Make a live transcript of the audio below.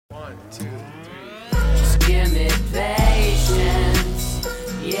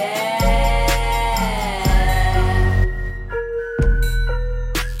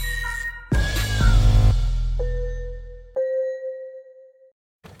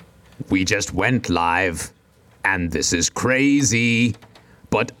We just went live, and this is crazy.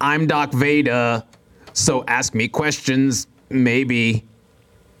 But I'm Dark Vader, so ask me questions, maybe.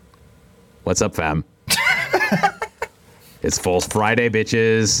 What's up, fam? It's False Friday,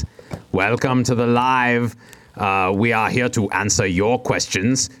 bitches. Welcome to the live. We are here to answer your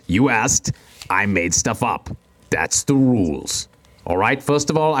questions. You asked, I made stuff up. That's the rules. All right, first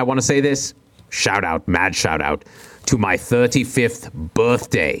of all, I want to say this. Shout out, mad shout out, to my 35th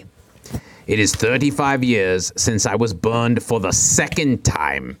birthday. It is 35 years since I was burned for the second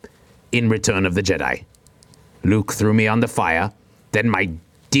time in Return of the Jedi. Luke threw me on the fire. Then my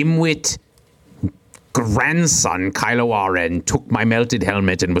dimwit grandson, Kylo Ren, took my melted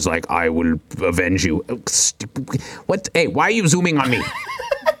helmet and was like, I will avenge you. What? Hey, why are you zooming on me?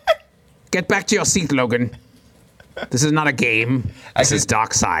 Get back to your seat, Logan. This is not a game. This is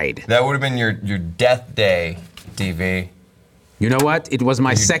Dark Side. That would have been your death day, DV. You know what? It was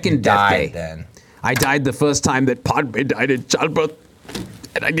my second death day. Then. I died the first time that Padme died in childbirth,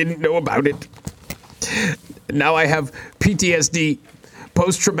 and I didn't know about it. Now I have PTSD,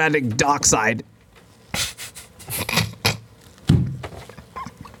 post-traumatic dark side.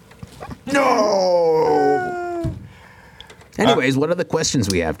 No! Anyways, what are the questions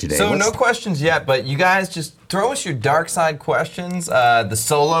we have today? So no questions yet, but you guys just throw us your dark side questions. The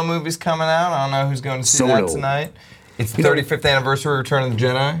Solo movie's coming out. I don't know who's going to see that tonight. It's the 35th anniversary of Return of the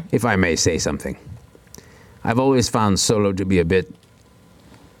Jedi. If I may say something, I've always found Solo to be a bit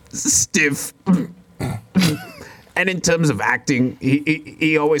stiff. And in terms of acting,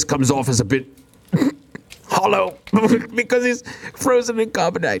 he always comes off as a bit hollow because he's frozen in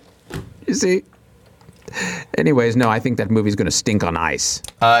carbonite. You see? Anyways, no, I think that movie's going to stink on ice.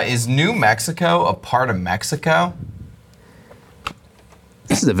 Is New Mexico a part of Mexico?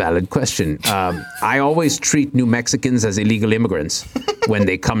 This is a valid question. I always treat New Mexicans as illegal immigrants when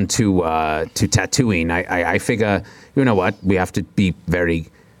they come to Tatooine. I figure, you know what, we have to be very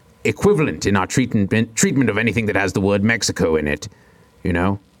equivalent in our treatment of anything that has the word Mexico in it, you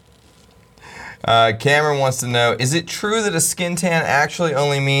know? Cameron wants to know, is it true that a skin tan actually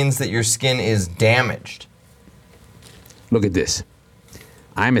only means that your skin is damaged? Look at this.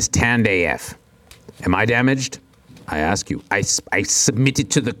 I'm as tanned AF. Am I damaged? I ask you. I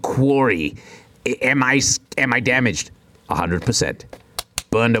submitted to the quarry. Am I damaged? 100%.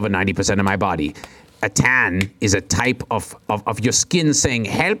 Burned over 90% of my body. A tan is a type of your skin saying,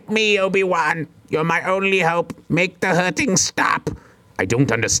 help me, Obi-Wan. You're my only hope. Make the hurting stop. I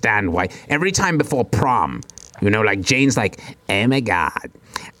don't understand why. Every time before prom, you know, like Jane's like, oh my God,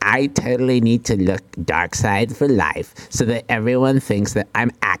 I totally need to look dark side for life so that everyone thinks that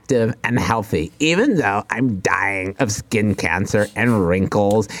I'm active and healthy, even though I'm dying of skin cancer and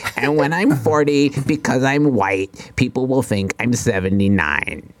wrinkles. And when I'm 40, because I'm white, people will think I'm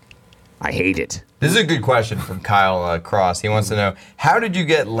 79. I hate it. This is a good question from Kyle Cross. He wants to know, how did you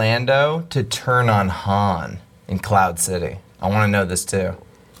get Lando to turn on Han in Cloud City? I want to know this too.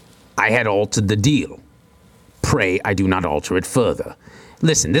 I had altered the deal. Pray I do not alter it further.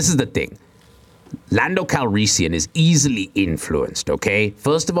 Listen, this is the thing. Lando Calrissian is easily influenced, okay?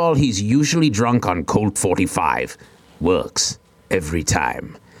 First of all, he's usually drunk on Colt 45. Works. Every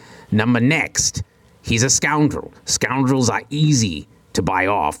time. Next, he's a scoundrel. Scoundrels are easy to buy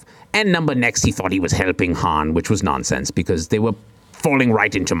off. And next, he thought he was helping Han, which was nonsense because they were falling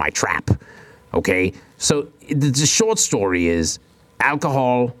right into my trap. Okay? So the short story is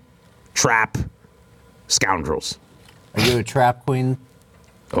alcohol, trap, scoundrels. Are you a trap queen?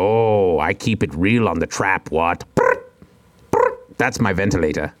 Oh, I keep it real on the trap, what? That's my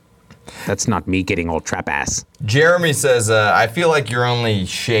ventilator. That's not me getting all trap ass. Jeremy says, I feel like you're only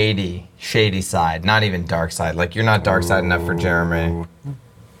shady side, not even dark side. Like, you're not dark side enough for Jeremy.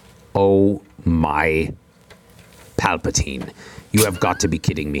 Oh my Palpatine. You have got to be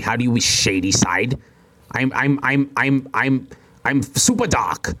kidding me. How do you wish shady side? I'm super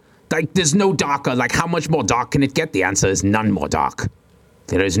dark. Like, there's no darker. Like, how much more dark can it get? The answer is none more dark.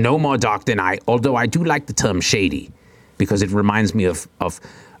 There is no more dark than I, although I do like the term shady, because it reminds me of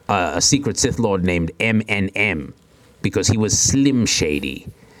a secret Sith Lord named MNM, because he was Slim Shady.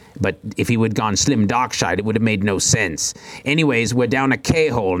 But if he would gone Slim Dark Side, it would have made no sense. Anyways, we're down a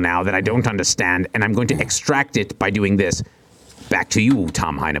K-hole now that I don't understand, and I'm going to extract it by doing this. Back to you,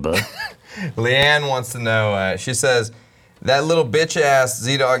 Tom Heineberg. Leanne wants to know, she says, that little bitch-ass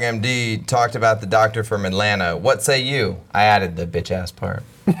Z-Dog MD talked about the doctor from Atlanta. What say you? I added the bitch-ass part.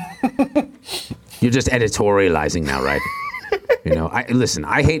 You're just editorializing now, right? You know, listen,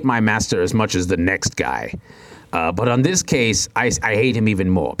 I hate my master as much as the next guy. But on this case, I hate him even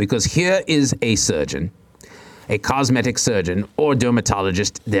more because here is a surgeon a cosmetic surgeon, or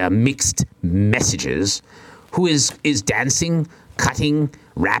dermatologist, there are mixed messages, who is dancing, cutting,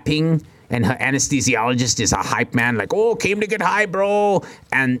 rapping, and her anesthesiologist is a hype man, like, oh, came to get high, bro.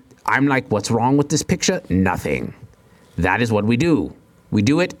 And I'm like, what's wrong with this picture? Nothing. That is what we do. We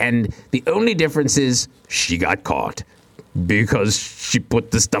do it, and the only difference is she got caught because she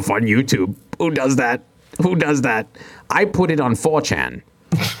put the stuff on YouTube. Who does that? Who does that? I put it on 4chan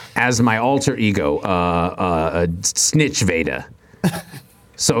as my alter ego, Snitch Vader.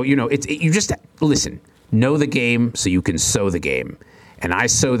 So, you just listen, know the game so you can sew the game. And I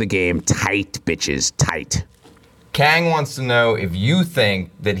sew the game tight, bitches, tight. Kang wants to know if you think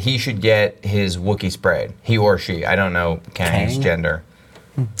that he should get his Wookiee sprayed. He or she. I don't know Kang's gender.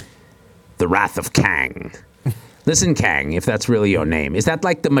 The Wrath of Kang. Listen, Kang, if that's really your name. Is that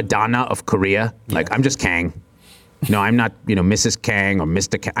like the Madonna of Korea? Yeah. Like, I'm just Kang. No, I'm not, Mrs. Kang or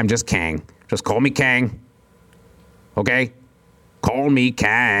Mr. Kang. I'm just Kang. Just call me Kang. Okay? Call me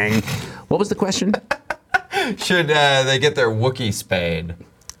Kang. What was the question? Should they get their Wookiee spayed?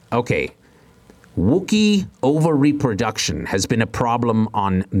 Okay. Wookiee over-reproduction has been a problem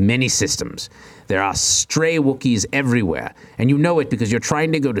on many systems. There are stray Wookiees everywhere, and you know it because you're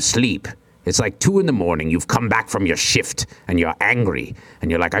trying to go to sleep. It's like 2 a.m, you've come back from your shift, and you're angry,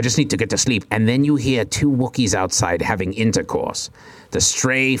 and you're like, I just need to get to sleep. And then you hear 2 Wookiees outside having intercourse. The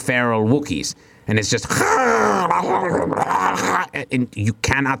stray feral Wookiees. And it's just, and you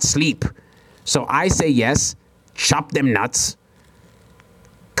cannot sleep. So I say yes, chop them nuts,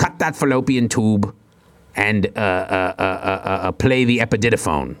 cut that fallopian tube, and play the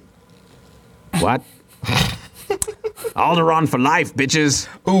epididyophone. What? Alderaan for life, bitches.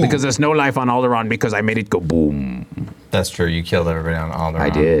 Ooh. Because there's no life on Alderaan because I made it go boom. That's true. You killed everybody on Alderaan. I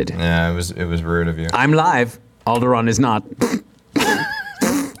did. Yeah, it was rude of you. I'm live. Alderaan is not.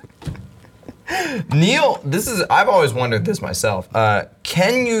 Neil, I've always wondered this myself.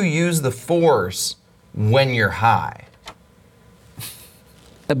 Can you use the Force when you're high?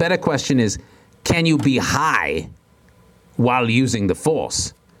 A better question is, can you be high while using the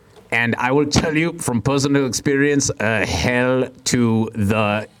Force? And I will tell you from personal experience, hell to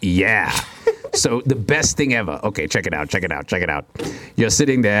the yeah. So the best thing ever. Okay, check it out. You're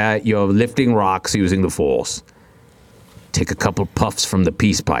sitting there, you're lifting rocks using the Force. Take a couple puffs from the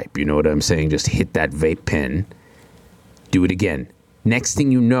peace pipe, you know what I'm saying? Just hit that vape pen. Do it again. Next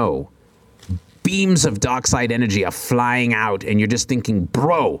thing you know, beams of dark side energy are flying out, and you're just thinking,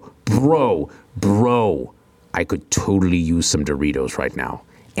 bro, I could totally use some Doritos right now.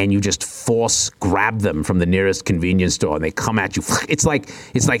 And you just force grab them from the nearest convenience store, and they come at you. It's like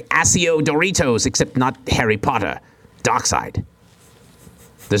Asio Doritos, except not Harry Potter. Dark side.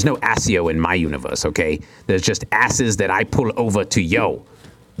 There's no Asio in my universe, okay? There's just asses that I pull over to yo.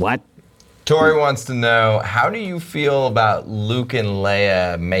 What? Tori wants to know, how do you feel about Luke and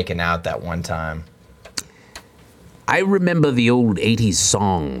Leia making out that one time? I remember the old 80s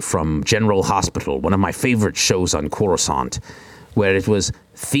song from General Hospital, one of my favorite shows on Coruscant, where it was,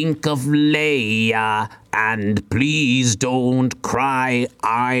 think of Leia and please don't cry.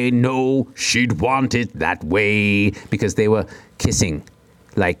 I know she'd want it that way. Because they were kissing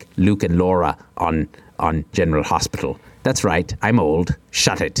like Luke and Laura on General Hospital. That's right, I'm old.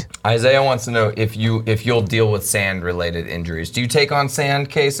 Shut it. Isaiah wants to know if you'll deal with sand-related injuries. Do you take on sand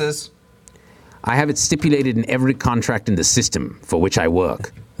cases? I have it stipulated in every contract in the system for which I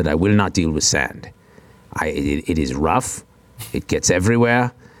work that I will not deal with sand. It is rough, it gets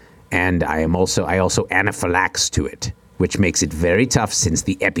everywhere, and I also anaphylax to it, which makes it very tough since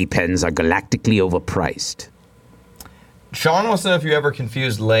the EpiPens are galactically overpriced. Sean wants to know if you ever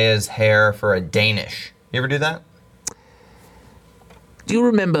confused Leia's hair for a Danish. You ever do that? Do you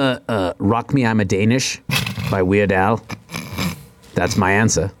remember Rock Me, I'm a Danish by Weird Al? That's my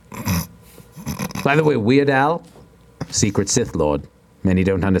answer. By the way, Weird Al, secret Sith Lord. Many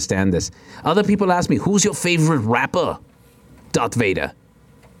don't understand this. Other people ask me, who's your favorite rapper? Darth Vader.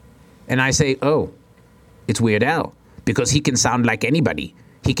 And I say, oh, it's Weird Al. Because he can sound like anybody.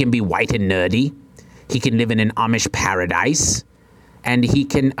 He can be white and nerdy. He can live in an Amish paradise. And he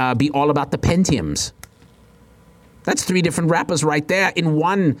can be all about the Pentiums. That's 3 different rappers right there in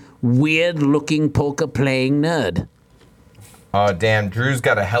one weird-looking polka-playing nerd. Oh, damn. Drew's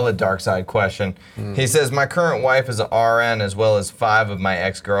got a hella dark side question. He says, my current wife is an RN as well as 5 of my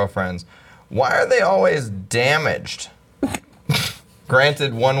ex-girlfriends. Why are they always damaged?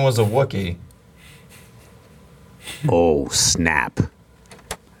 Granted, one was a Wookiee. Oh, snap.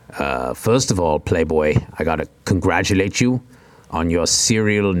 First of all, Playboy, I gotta congratulate you on your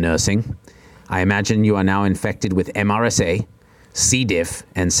serial nursing. I imagine you are now infected with MRSA, C. diff,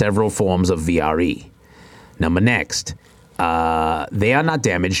 and several forms of VRE. Number next, they are not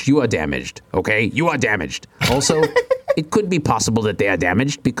damaged. You are damaged. Okay, you are damaged. Also, it could be possible that they are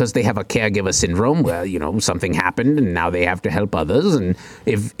damaged because they have a caregiver syndrome where, something happened and now they have to help others. And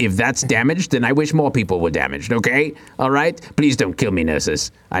if that's damaged, then I wish more people were damaged, okay? All right? Please don't kill me,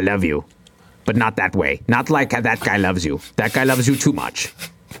 nurses. I love you. But not that way. Not like that guy loves you. That guy loves you too much.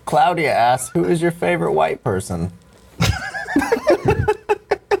 Claudia asks, who is your favorite white person?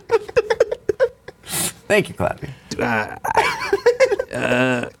 Thank you, Claudia.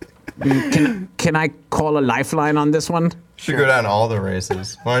 Can I call a lifeline on this one? Should go down all the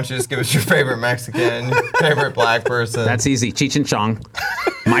races. Why don't you just give us your favorite Mexican, your favorite black person? That's easy. Cheech and Chong,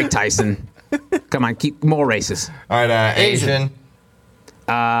 Mike Tyson. Come on, keep more races. All right, Asian.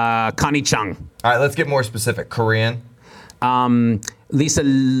 Connie Chung. All right, let's get more specific. Korean. Lisa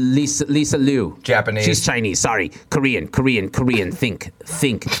Liu. Japanese. She's Chinese. Sorry. Korean. Think.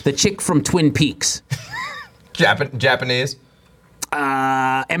 The chick from Twin Peaks. Japanese.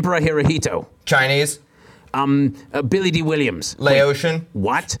 Emperor Hirohito. Chinese. Billy D. Williams. Laotian.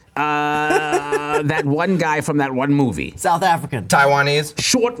 What? That one guy from that one movie. South African. Taiwanese.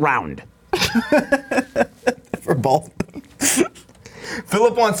 Short round. For both.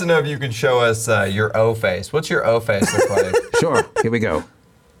 Philip wants to know if you can show us your O face. What's your O face look like? Sure. Here we go.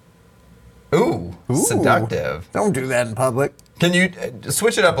 Ooh, seductive. Don't do that in public. Can you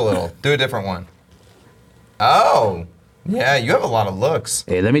switch it up a little? Do a different one. Oh, yeah, you have a lot of looks.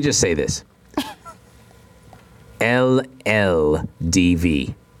 Hey, let me just say this. LLDV.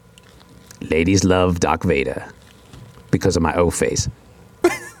 Ladies love Darth Vader because of my O face.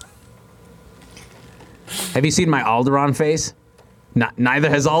 Have you seen my Alderaan face? Neither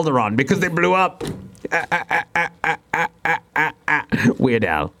has Alderaan because they blew up. Weird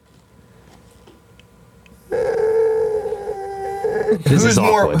Al. Who's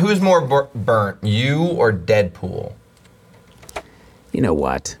more burnt, you or Deadpool? You know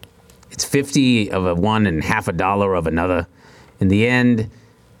what? It's 50 of one and half a dollar of another. In the end,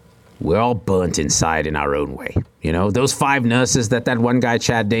 we're all burnt inside in our own way. Those 5 nurses that one guy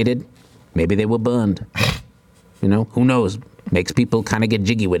Chad dated, maybe they were burned. Who knows? Makes people kind of get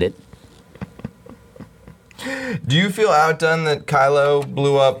jiggy with it. Do you feel outdone that Kylo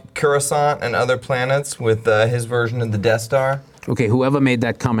blew up Coruscant and other planets with his version of the Death Star? Okay, whoever made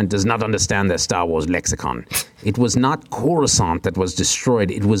that comment does not understand their Star Wars lexicon. It was not Coruscant that was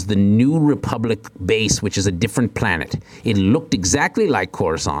destroyed. It was the New Republic base, which is a different planet. It looked exactly like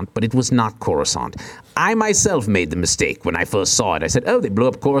Coruscant, but it was not Coruscant. I myself made the mistake when I first saw it. I said, oh, they blew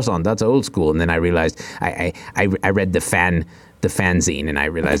up Coruscant. That's old school. And then I realized, I read the fanzine, and I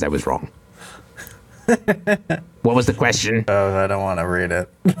realized I was wrong. What was the question? Oh, I don't want to read it.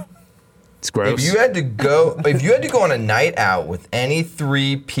 It's gross. If you had to go on a night out with any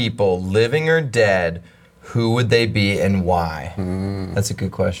 3 people, living or dead, who would they be and why? That's a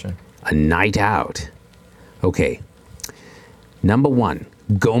good question. A night out. Okay. Number 1,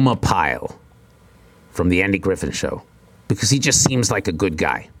 Gomer Pyle from the Andy Griffin Show, because he just seems like a good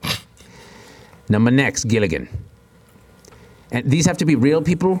guy. Number next, Gilligan. And these have to be real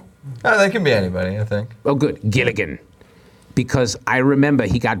people? Oh, that can be anybody, I think. Oh, good. Gilligan. Because I remember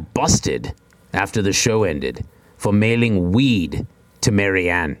he got busted after the show ended for mailing weed to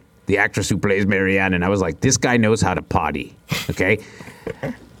Marianne, the actress who plays Marianne, and I was like, this guy knows how to party, okay?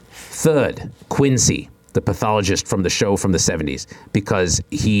 3rd, Quincy, the pathologist from the show from the 70s, because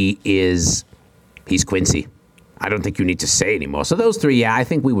he's Quincy. I don't think you need to say anymore. So those 3, yeah, I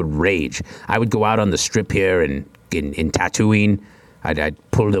think we would rage. I would go out on the strip here in Tatooine. I'd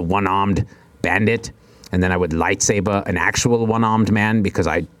pull the one-armed bandit, and then I would lightsaber an actual one-armed man because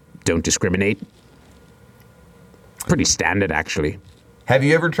I don't discriminate. Pretty standard, actually. Have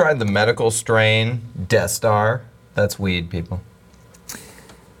you ever tried the medical strain Death Star? That's weed, people.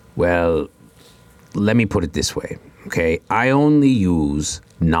 Well, let me put it this way, okay? I only use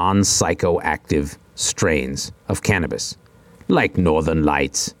non-psychoactive strains of cannabis, like Northern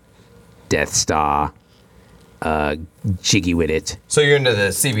Lights, Death Star, Jiggy with it. So you're into the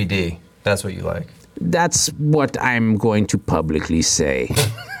CBD. That's what you like. That's what I'm going to publicly say.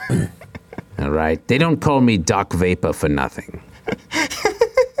 All right? They don't call me Doc Vapor for nothing.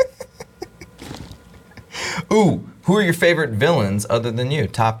 Ooh, who are your favorite villains other than you?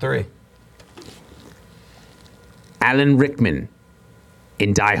 Top 3. Alan Rickman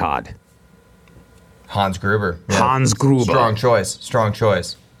in Die Hard. Hans Gruber. Yeah. Hans Gruber. Strong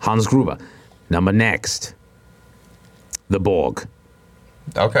choice. Hans Gruber. Number next, the Borg.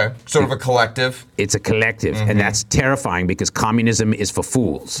 Okay, sort of a collective. It's a collective, and that's terrifying because communism is for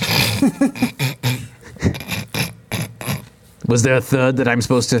fools. Was there a 3rd that I'm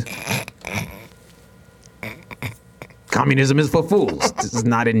supposed to? communism is for fools. This is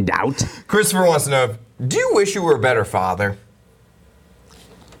not in doubt. Christopher wants to know, do you wish you were a better father?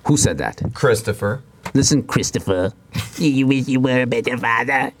 Who said that? Christopher. Listen, Christopher. Do you wish you were a better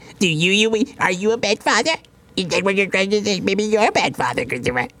father? Do you? Are you a bad father? Is that what you're trying to say? Maybe you're a bad father,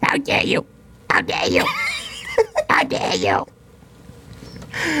 Christopher. How dare you? How dare you? How dare you?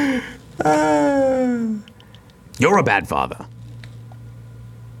 You're a bad father.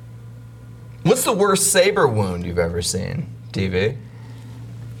 What's the worst saber wound you've ever seen, TV?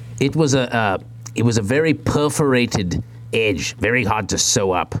 It was a very perforated edge, very hard to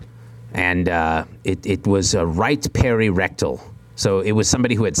sew up, and it was a right perirectal. So it was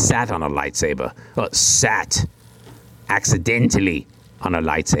somebody who had sat on a lightsaber, sat accidentally on a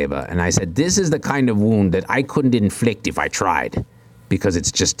lightsaber, and I said, this is the kind of wound that I couldn't inflict if I tried, because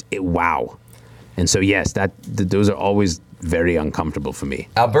it's just wow. And so yes, those are always very uncomfortable for me.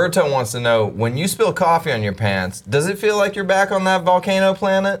 Alberto wants to know, when you spill coffee on your pants, does it feel like you're back on that volcano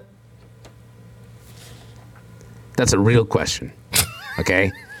planet? That's a real question,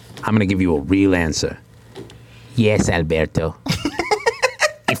 okay? I'm gonna give you a real answer. Yes, Alberto.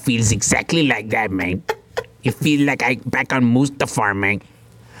 It feels exactly like that, man. It feels like I'm back on Mustafar, man.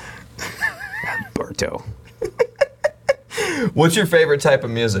 Alberto. What's your favorite type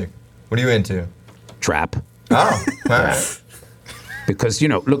of music? What are you into? Trap. Oh, all right. Because,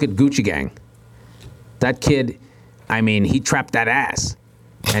 look at Gucci Gang. That kid, I mean, he trapped that ass.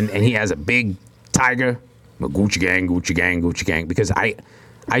 And he has a big tiger. Well, Gucci Gang, Gucci Gang, Gucci Gang. Because I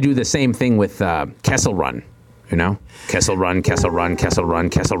do the same thing with Kessel Run, Kessel Run, Kessel Run, Kessel Run,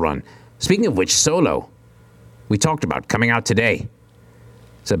 Kessel Run. Speaking of which, Solo, we talked about, coming out today.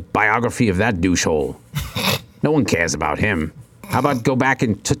 It's a biography of that douchehole. No one cares about him. How about go back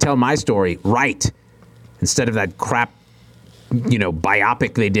and to tell my story right, instead of that crap,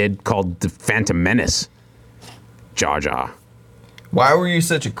 biopic they did called The Phantom Menace. Jar Jar. Why were you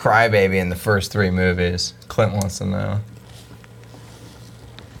such a crybaby in the first 3 movies? Clint wants to know.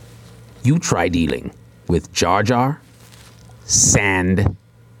 You try dealing with Jar Jar, Sand,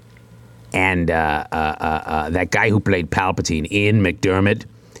 and that guy who played Palpatine, Ian McDermott.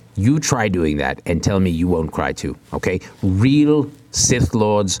 You try doing that and tell me you won't cry too, okay? Real Sith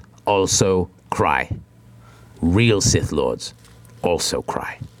Lords also cry. Real Sith Lords also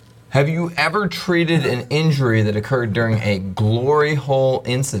cry. Have you ever treated an injury that occurred during a glory hole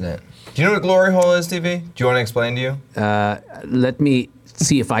incident? Do you know what a glory hole is, TV? Do you want to explain to you? Let me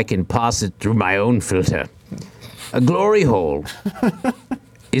see if I can pass it through my own filter. A glory hole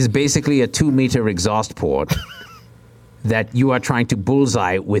is basically a 2-meter exhaust port that you are trying to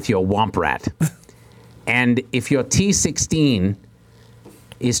bullseye with your womp rat. And if your T-16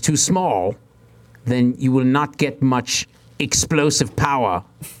 is too small, then you will not get much explosive power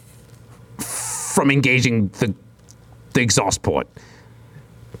from engaging the exhaust port.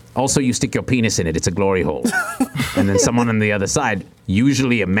 Also, you stick your penis in it, it's a glory hole. And then someone on the other side,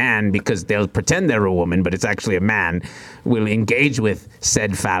 usually a man, because they'll pretend they're a woman, but it's actually a man, will engage with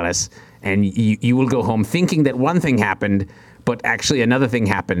said phallus, and you will go home thinking that one thing happened, but actually another thing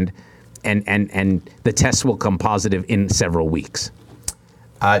happened, and the test will come positive in several weeks.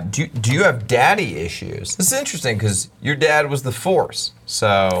 Do you have daddy issues? This is interesting because your dad was the Force,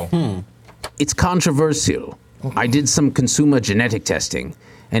 so... It's controversial. I did some consumer genetic testing,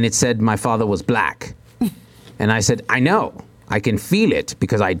 and it said my father was black. And I said, I know. I can feel it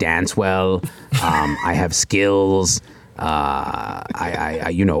because I dance well, I have skills, all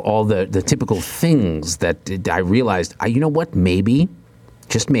the typical things that I realized, you know what, maybe,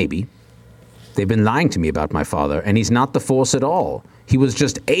 just maybe, they've been lying to me about my father, and he's not the Force at all. He was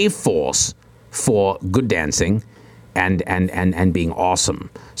just a force for good dancing and being awesome.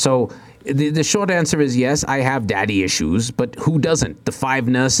 So the short answer is yes, I have daddy issues, but who doesn't? The 5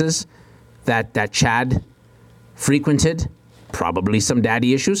 nurses that Chad frequented, probably some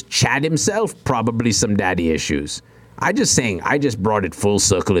daddy issues. Chad himself, probably some daddy issues. I just brought it full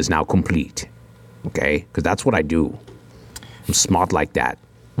circle is now complete. Okay? Because that's what I do. I'm smart like that.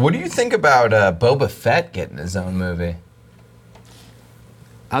 What do you think about Boba Fett getting his own movie?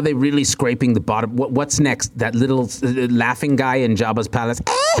 Are they really scraping the bottom? What's next? That little laughing guy in Jabba's palace?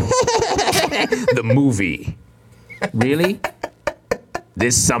 The movie. Really?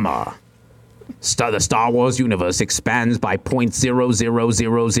 This summer, the Star Wars universe expands by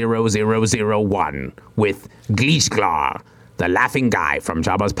 0.00000001 with Gleeshglar, the laughing guy from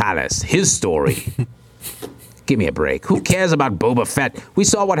Jabba's palace. His story. Give me a break. Who cares about Boba Fett? We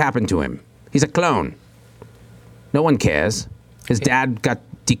saw what happened to him. He's a clone. No one cares. His dad got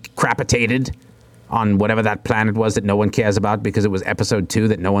decapitated on whatever that planet was that no one cares about because it was episode 2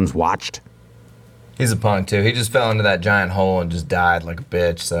 that no one's watched. He's a punk too. He just fell into that giant hole and just died like a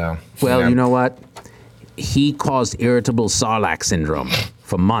bitch. So. Well, you know what? He caused irritable Sarlacc syndrome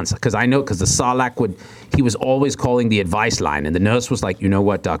for months. Because the Sarlacc he was always calling the advice line. And the nurse was like, you know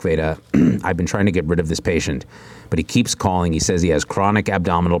what, Doc Vader, I've been trying to get rid of this patient. But he keeps calling. He says he has chronic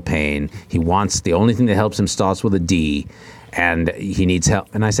abdominal pain. The only thing that helps him starts with a D. And he needs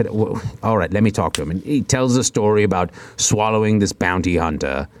help. And I said, well, all right, let me talk to him. And he tells a story about swallowing this bounty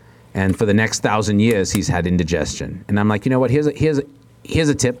hunter. And for the next 1,000 years, he's had indigestion. And I'm like, you know what? Here's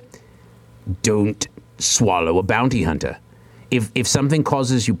a tip. Don't swallow a bounty hunter. If something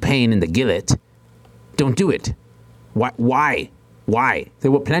causes you pain in the gillet, don't do it. Why?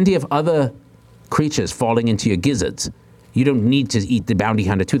 There were plenty of other creatures falling into your gizzards. You don't need to eat the bounty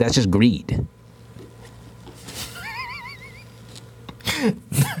hunter too. That's just greed.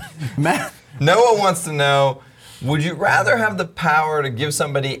 Noah wants to know, would you rather have the power to give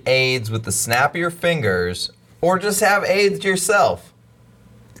somebody AIDS with the snap of your fingers or just have AIDS yourself?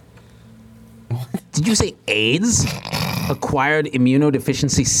 Did you say AIDS? Acquired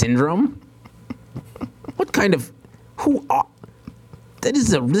immunodeficiency syndrome? What kind of... This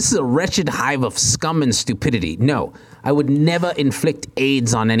is a wretched hive of scum and stupidity. No, I would never inflict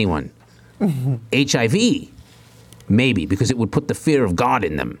AIDS on anyone. HIV? Maybe, because it would put the fear of God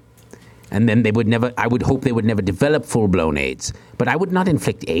in them. And then I would hope they would never develop full-blown AIDS. But I would not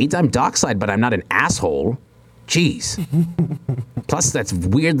inflict AIDS. I'm Darkseid, but I'm not an asshole. Jeez. Plus, that's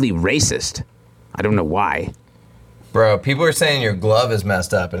weirdly racist. I don't know why. Bro, people are saying your glove is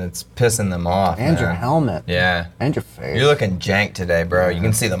messed up and it's pissing them off, And man. your helmet. Yeah. And your face. You're looking jank today, bro. You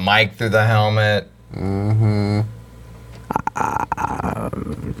can see the mic through the helmet. Mm-hmm.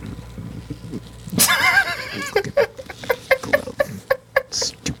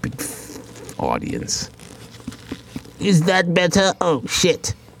 Stupid audience. Is that better? Oh,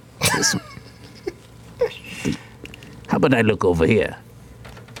 shit. How about I look over here?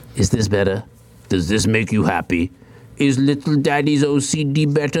 Is this better? Does this make you happy? Is little daddy's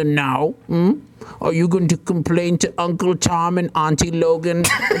OCD better now? Are you going to complain to Uncle Tom and Auntie Logan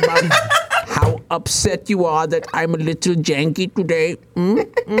about how upset you are that I'm a little janky today?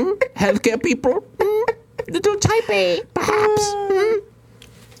 Healthcare people? Little type A, perhaps?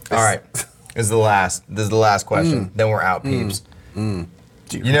 All right. This is the last question. Then we're out, peeps. You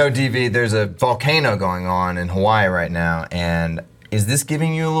know, DV, there's a volcano going on in Hawaii right now, and is this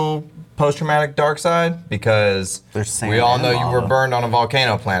giving you a little post-traumatic dark side? Because we all know you were burned on a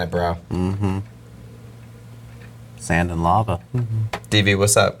volcano planet, bro. Mm-hmm. Sand and lava. DV,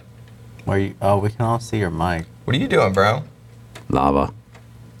 what's up? Where you? Oh, we can all see your mic. What are you doing, bro? Lava.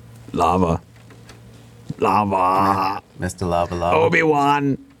 Mr. Lava Lava.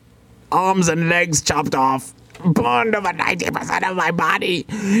 Obi-Wan. Arms and legs chopped off. Burned over 90% of my body.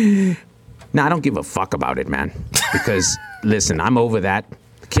 Nah, I don't give a fuck about it, man. Because, listen, I'm over that.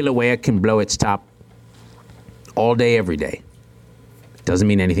 Kilauea can blow its top all day, every day. Doesn't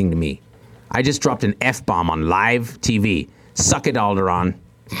mean anything to me. I just dropped an F-bomb on live TV. Suck it, Alderaan.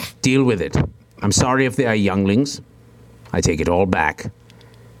 Deal with it. I'm sorry if they are younglings. I take it all back.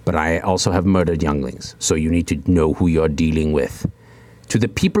 But I also have murdered younglings, so you need to know who you're dealing with. To the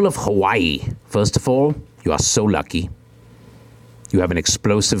people of Hawaii, first of all, you are so lucky. You have an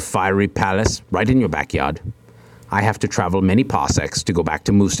explosive, fiery palace right in your backyard. I have to travel many parsecs to go back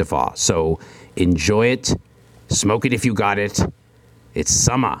to Mustafar, so enjoy it. Smoke it if you got it. It's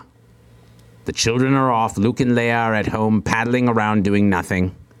summer. The children are off. Luke and Leia are at home paddling around doing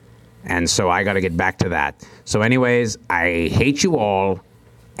nothing. And so I got to get back to that. So anyways, I hate you all.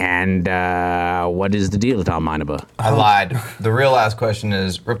 And what is the deal, Tom Meineba? I lied. The real last question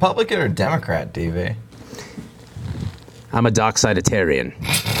is, Republican or Democrat, DV? I'm a Darksidetarian,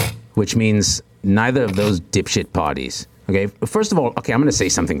 which means neither of those dipshit parties. Okay, first of all, okay, I'm going to say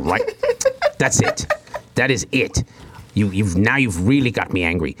something right. That's it. That is it. You've really got me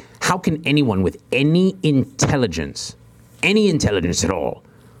angry. How can anyone with any intelligence at all,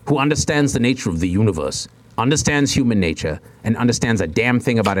 who understands the nature of the universe, understands human nature, and understands a damn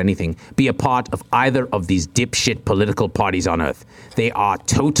thing about anything, be a part of either of these dipshit political parties on Earth? They are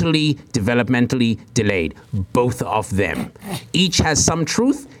totally developmentally delayed, both of them. Each has some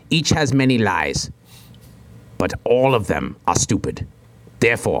truth, each has many lies. But all of them are stupid.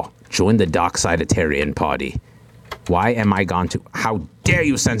 Therefore, join the Darksidetarian party. Why am I gone to... How dare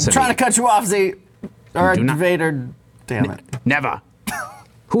you censor me? Trying to cut you off, Z. Or do not- Vader. Damn it. Never.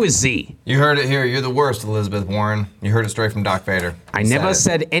 Who is Z? You heard it here. You're the worst, Elizabeth Warren. You heard it straight from Doc Vader. I never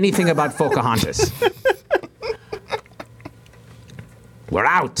said anything about Pocahontas. We're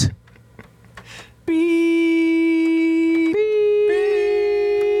out.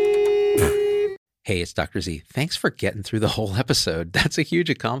 Hey, it's Dr. Z. Thanks for getting through the whole episode. That's a huge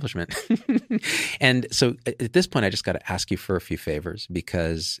accomplishment. And so at this point, I just got to ask you for a few favors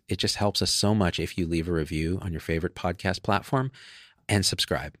because it just helps us so much if you leave a review on your favorite podcast platform and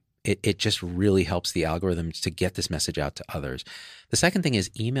subscribe. It just really helps the algorithms to get this message out to others. The second thing is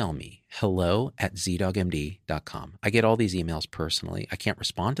email me, hello@zdogmd.com. I get all these emails personally. I can't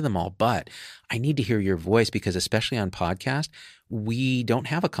respond to them all, but I need to hear your voice because especially on podcast, we don't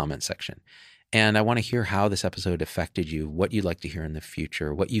have a comment section. And I want to hear how this episode affected you, what you'd like to hear in the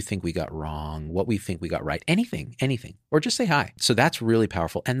future, what you think we got wrong, what we think we got right, anything, or just say hi. So that's really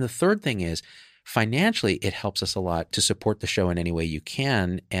powerful. And the third thing is financially, it helps us a lot to support the show in any way you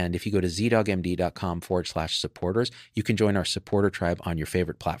can. And if you go to zdogmd.com/supporters, you can join our supporter tribe on your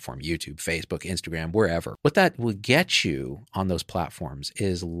favorite platform, YouTube, Facebook, Instagram, wherever. What that will get you on those platforms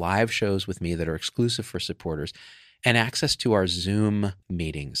is live shows with me that are exclusive for supporters and access to our Zoom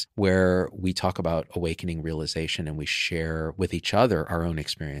meetings where we talk about awakening realization and we share with each other our own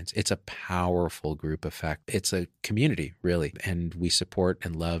experience. It's a powerful group effect. It's a community, really. And we support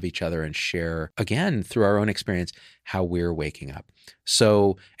and love each other and share, again, through our own experience, how we're waking up.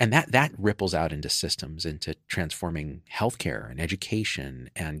 So, and that ripples out into systems, into transforming healthcare and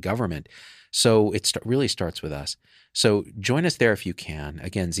education and government. So it really starts with us. So join us there if you can.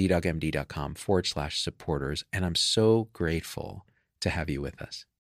 Again, zdogmd.com/supporters. And I'm so grateful to have you with us.